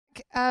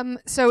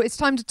So it's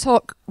time to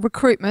talk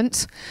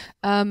recruitment.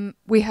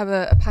 We have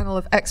a panel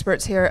of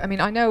experts here. I mean,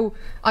 I know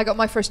I got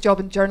my first job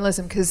in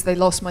journalism because they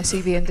lost my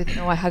CV and didn't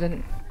know I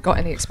hadn't got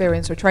any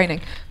experience or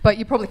training. But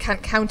you probably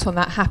can't count on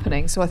that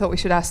happening, so I thought we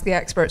should ask the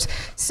experts.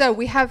 So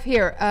we have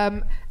here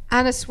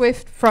Anna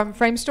Swift from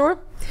Framestore,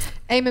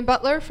 Eamon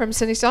Butler from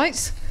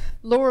Cinesite,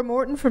 Laura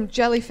Morton from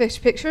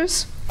Jellyfish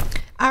Pictures,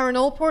 Aaron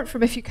Allport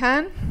from If You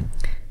Can,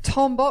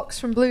 Tom Box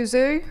from Blue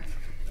Zoo,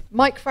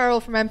 Mike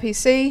Farrell from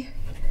MPC,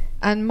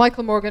 and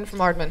Michael Morgan from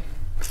Aardman.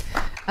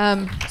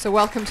 So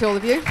welcome to all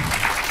of you.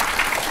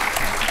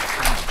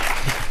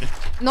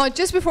 Now,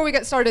 just before we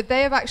get started,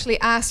 they have actually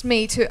asked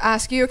me to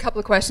ask you a couple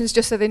of questions,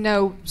 just so they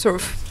know sort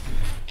of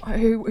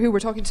who we're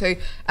talking to.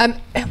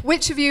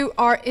 Which of you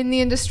are in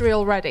the industry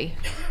already?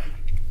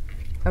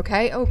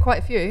 Okay, oh, quite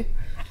a few.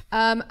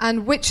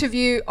 And which of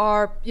you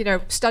are,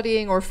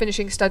 studying or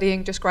finishing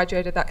studying, just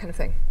graduated, that kind of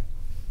thing?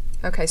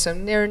 Okay, so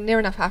near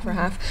enough, half and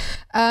half.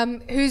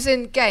 Who's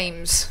in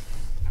games?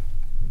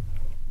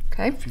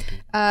 Okay.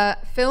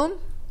 Film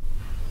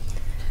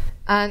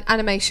and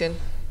animation.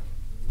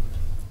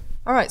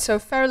 All right, so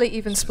fairly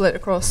even split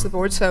across the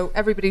board, so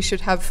everybody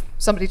should have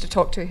somebody to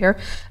talk to here.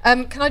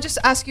 Can I just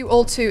ask you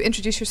all to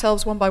introduce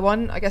yourselves one by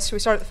one? I guess, should we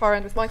start at the far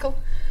end with Michael?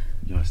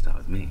 You want to start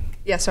with me?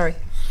 Yeah, sorry.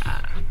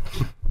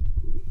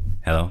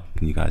 Hello,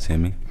 can you guys hear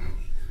me?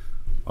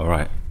 All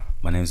right,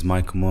 my name is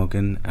Michael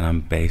Morgan, and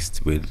I'm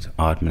based with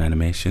Aardman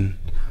Animation.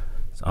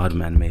 So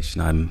Aardman Animation,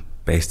 I'm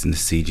based in the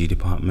CG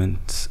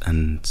department,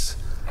 and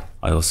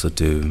I also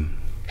do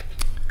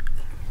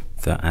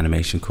the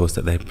animation course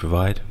that they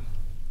provide.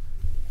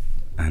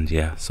 And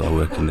yeah, so I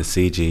work in the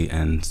CG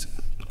and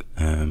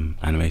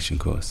animation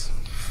course,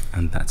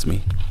 and that's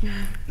me.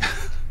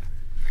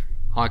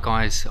 Hi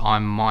guys,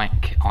 I'm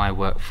Mike. I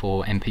work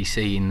for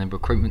MPC in the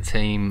recruitment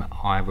team.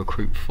 I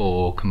recruit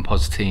for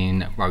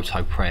compositing,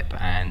 roto prep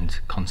and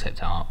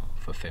concept art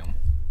for film.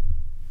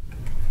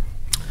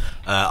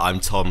 I'm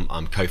Tom.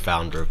 I'm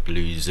co-founder of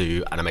Blue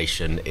Zoo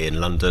Animation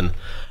in London,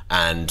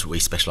 and we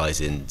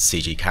specialise in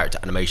CG character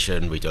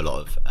animation. We do a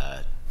lot of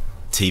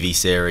TV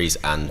series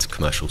and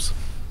commercials.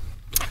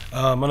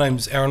 My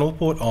name's Aaron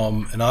Allport.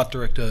 I'm an art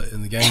director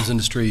in the games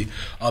industry.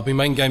 I've been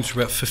making games for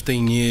about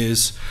 15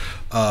 years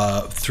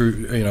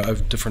through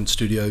over different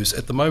studios.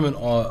 At the moment,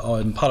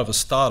 I'm part of a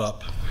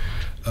startup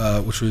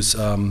which was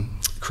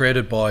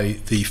created by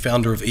the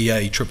founder of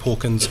EA, Trip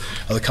Hawkins.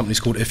 The company's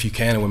called If You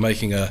Can, and we're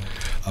making a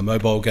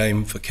mobile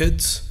game for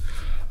kids.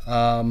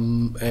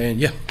 And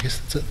yeah, I guess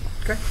that's it.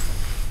 Okay.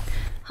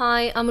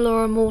 Hi, I'm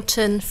Laura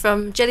Morton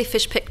from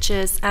Jellyfish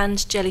Pictures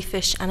and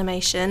Jellyfish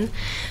Animation.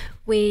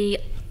 We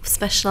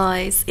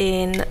specialise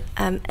in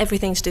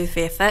everything to do with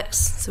VFX,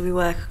 so we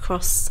work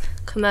across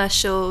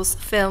commercials,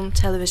 film,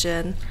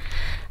 television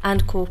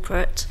and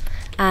corporate,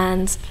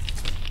 and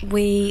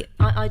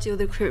I do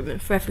the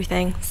recruitment for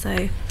everything,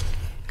 so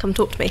come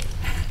talk to me.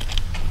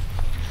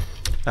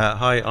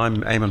 Hi,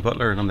 I'm Eamon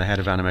Butler and I'm the head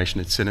of animation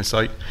at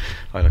Cinesite.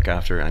 I look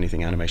after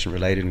anything animation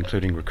related,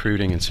 including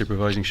recruiting and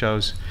supervising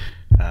shows,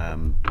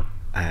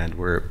 and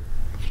we're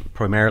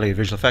primarily a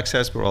visual effects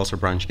house, but we're also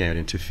branching out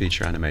into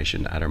feature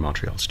animation at our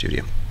Montreal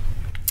studio.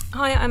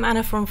 Hi, I'm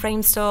Anna from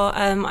Framestore.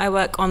 I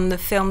work on the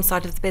film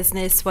side of the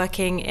business,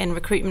 working in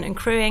recruitment and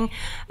crewing.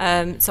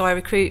 So I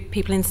recruit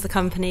people into the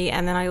company,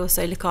 and then I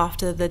also look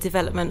after the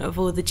development of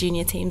all the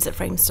junior teams at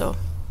Framestore.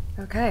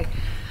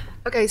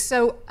 Okay,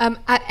 so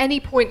at any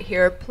point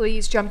here,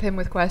 please jump in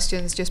with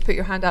questions. Just put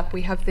your hand up.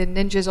 We have the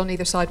ninjas on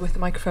either side with the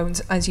microphones,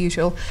 as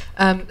usual.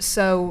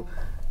 So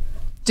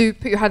do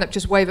put your hand up,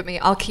 just wave at me.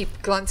 I'll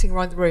keep glancing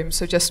around the room,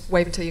 so just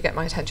wave until you get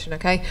my attention,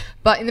 okay?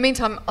 But in the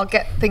meantime, I'll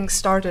get things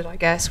started, I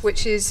guess,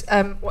 which is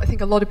what I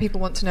think a lot of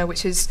people want to know,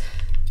 which is,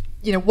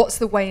 what's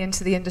the way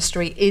into the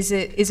industry? Is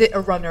it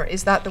a runner?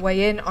 Is that the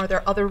way in? Are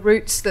there other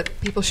routes that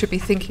people should be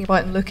thinking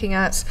about and looking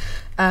at?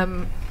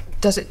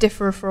 Does it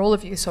differ for all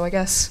of you? So I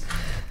guess,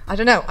 I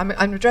don't know.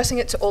 I'm addressing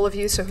it to all of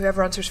you, so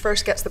whoever answers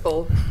first gets the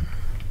ball.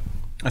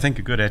 I think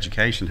a good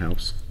education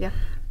helps. Yeah.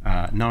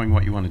 Knowing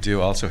what you want to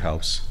do also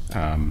helps.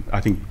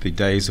 I think the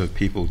days of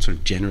people sort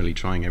of generally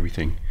trying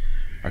everything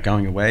are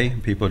going away.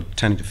 People are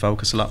tending to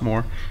focus a lot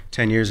more.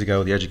 10 years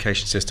ago, the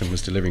education system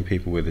was delivering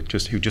people with it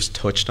who just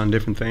touched on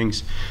different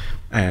things,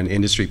 and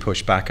industry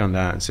pushed back on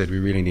that and said we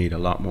really need a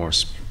lot more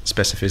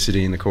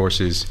specificity in the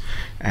courses,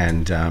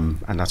 and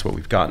that's what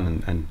we've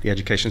gotten. And the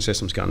education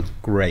system's gotten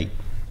great.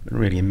 I'm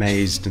really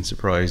amazed and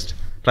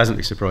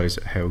pleasantly surprised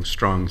at how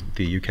strong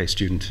the UK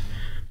student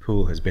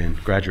pool has been,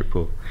 graduate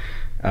pool.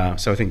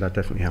 So I think that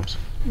definitely helps.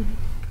 Mm-hmm.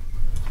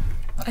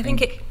 I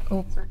think it.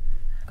 Oh, sorry.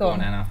 Go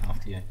on, Anna.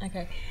 After you.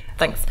 Okay,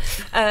 thanks.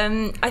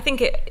 I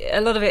think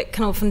a lot of it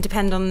can often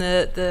depend on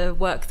the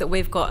work that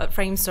we've got at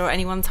Framestore at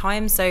any one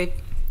time. So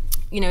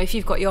if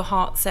you've got your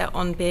heart set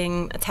on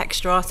being a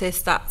texture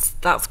artist,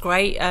 that's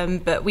great.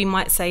 But we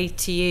might say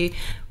to you,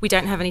 we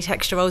don't have any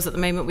texture roles at the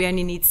moment. We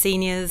only need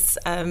seniors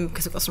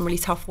because we've got some really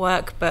tough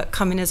work. But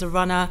come in as a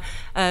runner.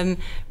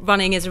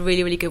 Running is a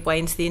really, really good way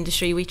into the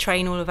industry. We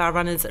train all of our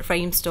runners at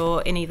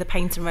Framestore in either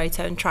paint and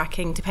roto and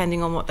tracking,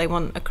 depending on what they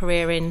want a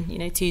career in,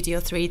 2D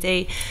or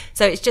 3D.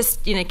 So it's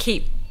just,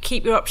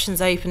 keep your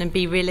options open and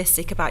be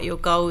realistic about your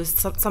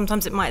goals.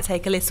 Sometimes it might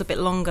take a little bit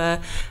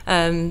longer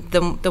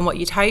than what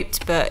you'd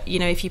hoped, but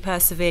if you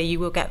persevere, you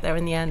will get there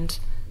in the end.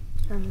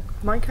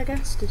 Mike, I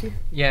guess, did you?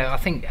 Yeah, I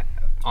think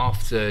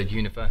after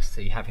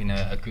university, having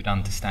a good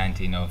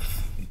understanding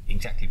of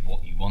exactly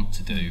what you want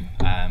to do,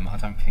 I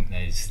don't think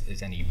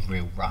there's any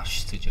real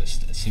rush to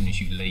just, as soon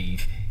as you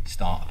leave,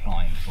 start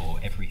applying for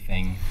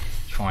everything.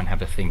 Try and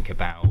have a think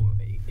about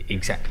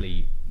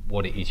exactly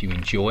what it is you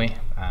enjoy,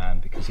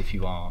 because if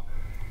you are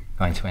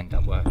going to end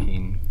up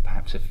working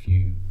perhaps a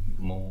few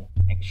more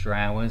extra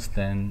hours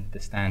than the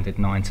standard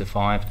 9 to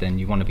 5, then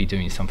you want to be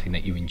doing something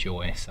that you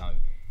enjoy. So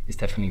it's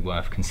definitely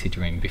worth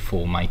considering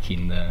before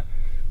making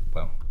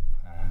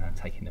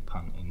taking the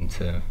punt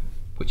into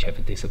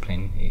whichever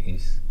discipline it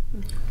is.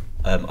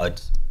 I'd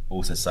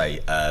also say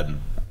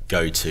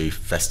go to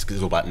festivals.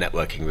 It's all about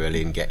networking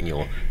really and getting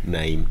your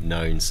name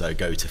known. So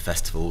go to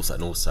festivals,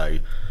 and also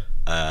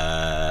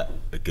a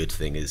good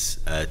thing is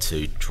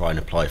to try and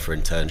apply for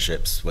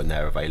internships when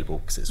they're available,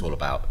 because it's all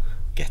about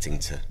getting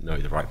to know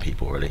the right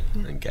people really,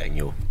 and getting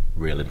your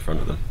reel in front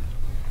of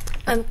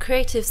them.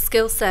 Creative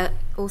skill set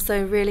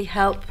also really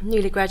help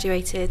newly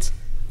graduated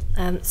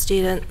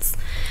students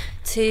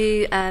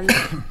to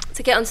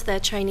get onto their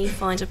trainee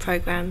finder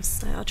programs.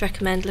 So I'd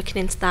recommend looking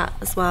into that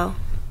as well.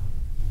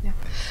 Yeah.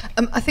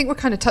 I think we're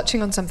kind of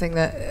touching on something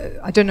that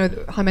I don't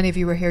know how many of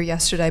you were here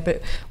yesterday,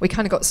 but we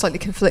kind of got slightly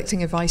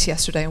conflicting advice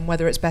yesterday on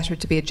whether it's better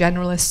to be a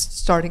generalist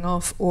starting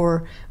off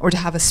or to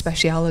have a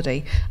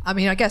speciality. I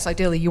mean, I guess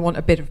ideally you want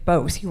a bit of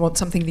both. You want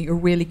something that you're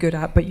really good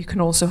at, but you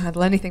can also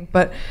handle anything.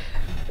 But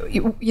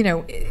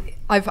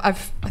I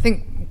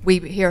think we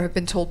here have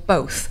been told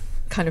both,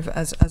 kind of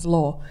as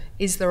law.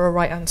 Is there a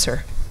right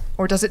answer?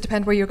 Or does it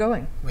depend where you're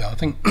going? Well, I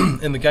think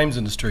in the games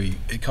industry,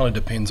 it kind of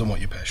depends on what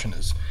your passion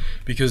is,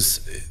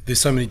 because there's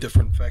so many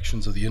different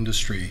factions of the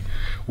industry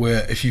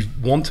where if you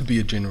want to be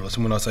a generalist,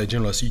 and when I say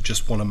generalist, you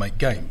just want to make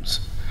games,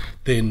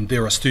 then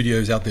there are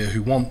studios out there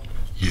who want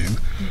you,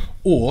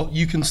 or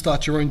you can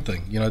start your own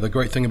thing. The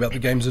great thing about the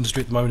games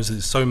industry at the moment is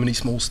there's so many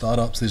small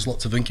startups, there's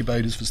lots of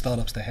incubators for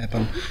startups to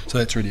happen, so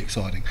that's really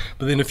exciting.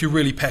 But then if you're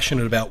really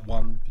passionate about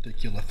one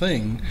particular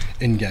thing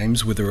in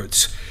games, whether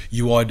it's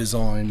UI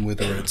design,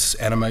 whether it's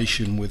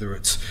animation, whether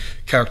it's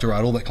character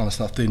art, all that kind of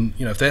stuff, then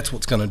if that's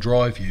what's going to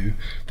drive you,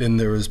 then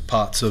there is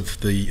parts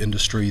of the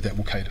industry that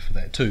will cater for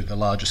that too. The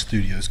larger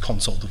studios,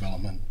 console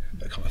development,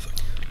 that kind of thing.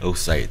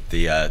 Also,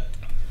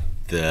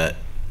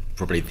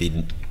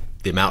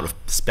 the amount of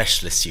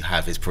specialists you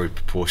have is probably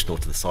proportional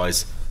to the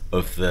size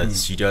of the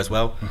studio as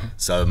well.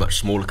 So a much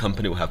smaller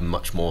company will have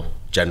much more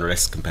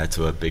generalists compared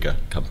to a bigger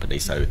company.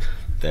 So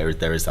there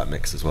is that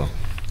mix as well.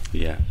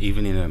 Yeah,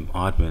 even in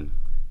Aardman,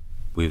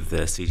 with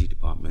the CG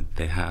department,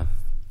 they have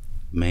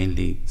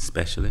mainly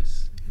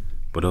specialists,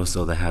 but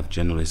also they have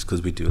generalists,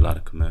 because we do a lot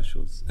of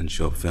commercials and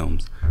short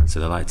films. So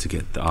they like to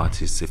get the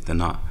artists, if they're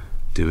not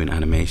doing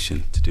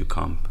animation, to do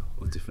comp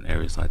or different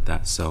areas like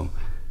that. So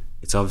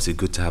it's obviously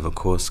good to have a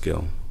core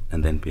skill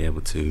and then be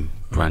able to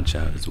branch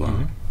out as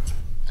well.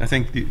 I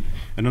think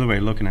another way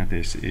of looking at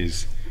this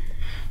is,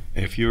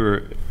 if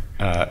you're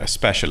a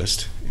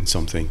specialist in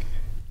something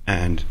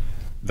and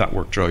that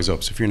work dries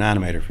up, so if you're an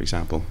animator, for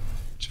example,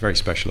 it's a very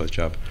specialized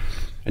job,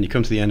 and you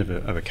come to the end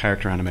of a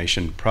character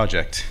animation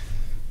project,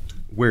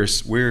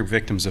 we're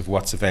victims of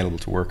what's available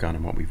to work on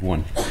and what we've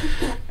won.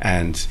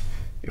 And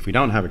if we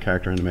don't have a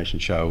character animation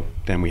show,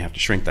 then we have to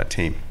shrink that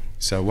team.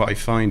 So what I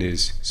find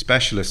is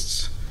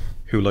specialists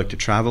who like to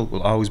travel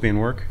will always be in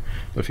work,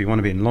 but if you want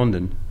to be in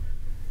London,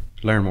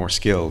 learn more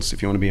skills.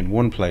 If you want to be in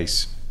one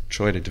place,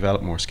 try to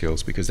develop more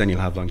skills, because then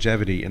you'll have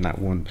longevity in that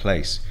one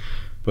place.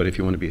 But if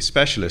you want to be a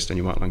specialist and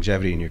you want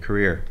longevity in your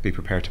career, be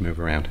prepared to move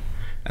around.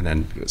 And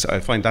then, so I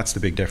find that's the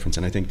big difference,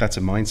 and I think that's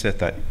a mindset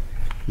that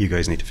you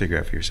guys need to figure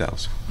out for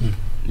yourselves.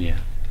 Yeah.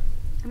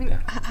 I mean,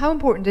 how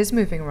important is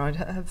moving around?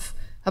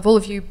 Have all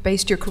of you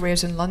based your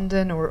careers in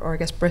London or I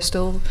guess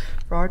Bristol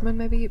for Aardman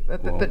maybe?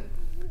 But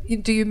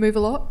do you move a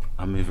lot?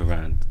 I move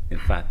around. In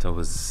fact, I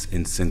was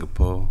in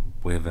Singapore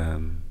with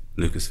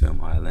Lucasfilm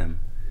ILM,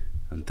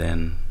 and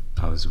then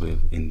I was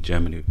in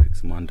Germany with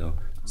Pixelmondo.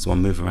 So I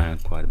move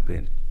around quite a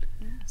bit.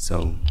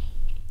 So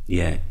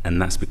yeah,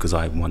 and that's because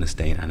I want to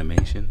stay in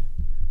animation,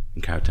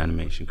 in character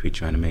animation,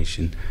 creature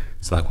animation.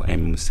 It's like what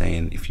Amy was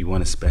saying, if you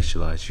want to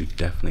specialize, you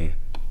definitely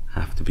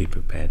have to be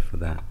prepared for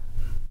that,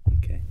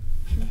 okay,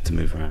 to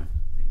move around,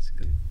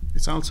 basically.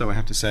 It's also, I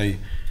have to say,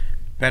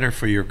 better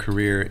for your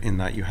career in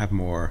that you have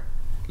more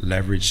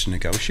leverage to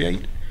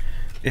negotiate.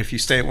 If you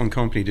stay at one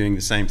company doing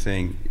the same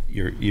thing,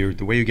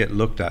 the way you get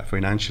looked at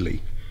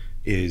financially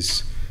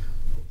is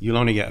you'll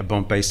only get a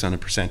bump based on a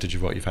percentage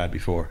of what you've had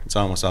before. It's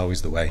almost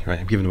always the way, right?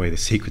 I'm giving away the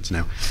secrets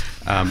now.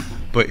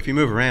 But if you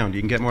move around,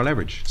 you can get more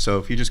leverage. So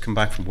if you just come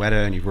back from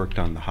Weta and you've worked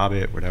on The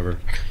Hobbit, whatever,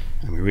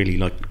 and we really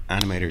like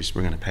animators,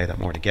 we're going to pay that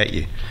more to get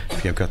you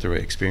if you've got the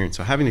right experience.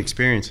 So having the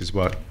experience is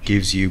what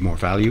gives you more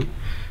value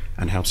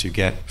and helps you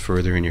get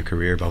further in your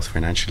career, both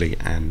financially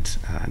and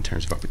in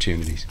terms of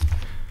opportunities.